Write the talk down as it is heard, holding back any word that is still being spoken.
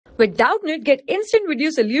With Doubtnut, get instant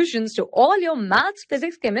video solutions to all your maths,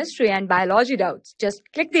 physics, chemistry, and biology doubts. Just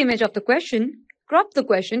click the image of the question, crop the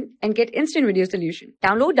question, and get instant video solution.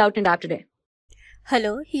 Download Doubtnut app today.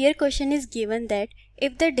 Hello, here question is given that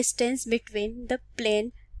if the distance between the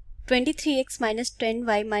plane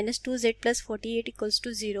 23x-10y-2z+48 equals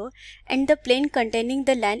to 0 and the plane containing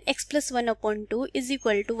the line x+1/2 is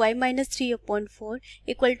equal to y-3/4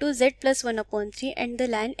 equal to z+1/3 and the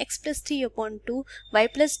line x+3/2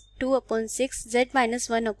 y+2/6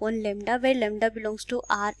 z-1 lambda where lambda belongs to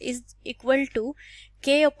r is equal to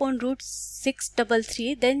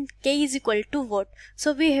k/√633, then k is equal to what?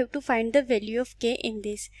 So we have to find the value of k in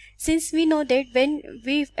this. Since we know that when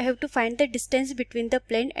we have to find the distance between the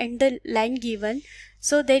plane and the line given,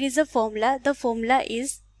 so there is a formula. The formula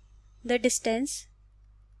is the distance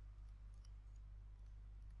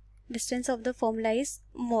of the formula is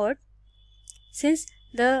mod. Since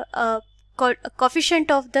the coefficient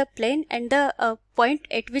of the plane and the point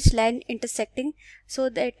at which line intersecting, so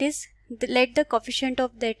that is let the coefficient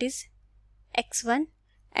of that is x1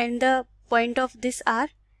 and the point of this are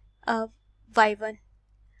y1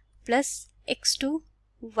 plus x2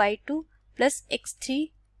 y2 plus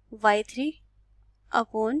x3 y3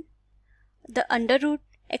 upon the under root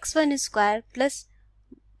x1 square plus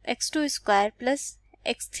x2 square plus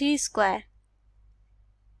x3 square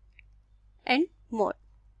and mod.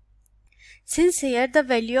 Since here the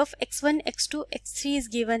value of x1, x2, x3 is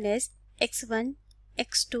given as x1,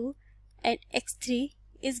 x2 and x3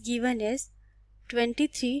 is given as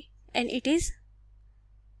 23 and it is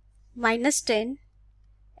 -10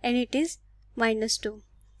 and it is -2.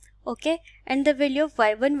 Okay, and the value of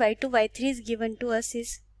y1, y2, y3 is given to us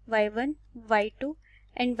is y1, y2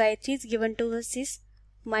 and y3 is given to us is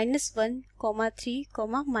 -1, 3,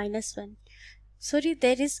 -1. Sorry,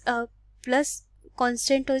 there is a plus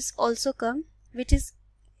constant is also come, which is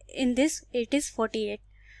in this it is 48.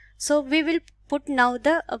 So we will put now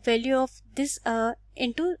the value of this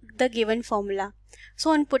into the given formula.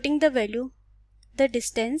 So on putting the value, the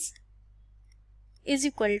distance is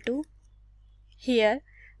equal to, here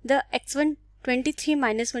the x1 23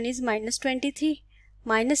 minus 1 is -23,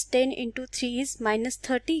 -10 into 3 is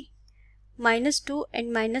 -30, -2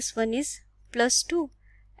 and -1 is +2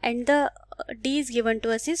 and the d is given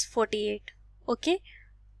to us is 48. Okay,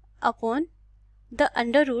 upon the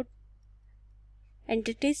under root and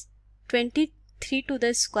it is 23 to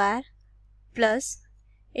the square plus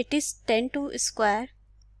it is 10 to square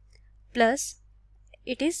plus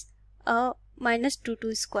it is -2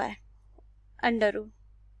 to square under root.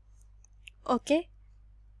 Okay,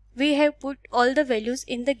 we have put all the values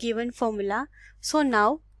in the given formula. So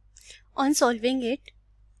now on solving it,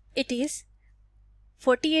 it is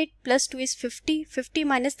 48 plus 2 is 50, 50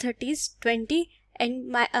 minus 30 is 20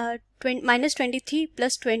 and -23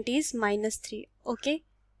 plus 20 is -3. Okay,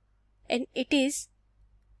 and it is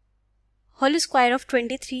whole square of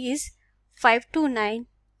 23 is 529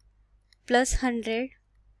 plus 100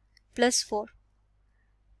 plus 4.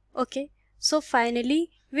 Okay, so finally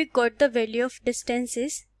we got the value of distance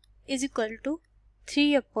is equal to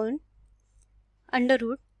 3 upon under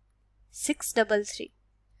root 633.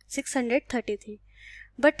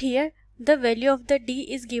 But here the value of the d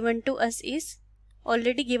is given to us is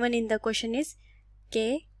already given in the question is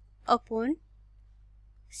k upon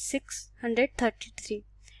 633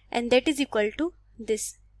 and that is equal to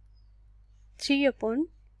this 3 upon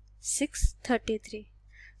 633.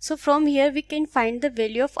 So from here we can find the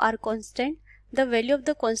value of our constant. The value of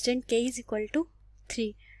the constant k is equal to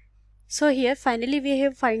 3. So here finally we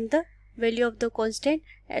have find the value of the constant.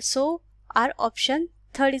 So our option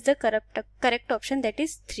third is the correct option, that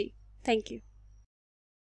is 3. Thank you.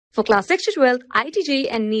 For class 6 to 12, IIT JEE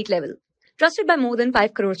and NEET level. Trusted by more than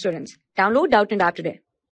 5 crore students. Download Doubtnut app today.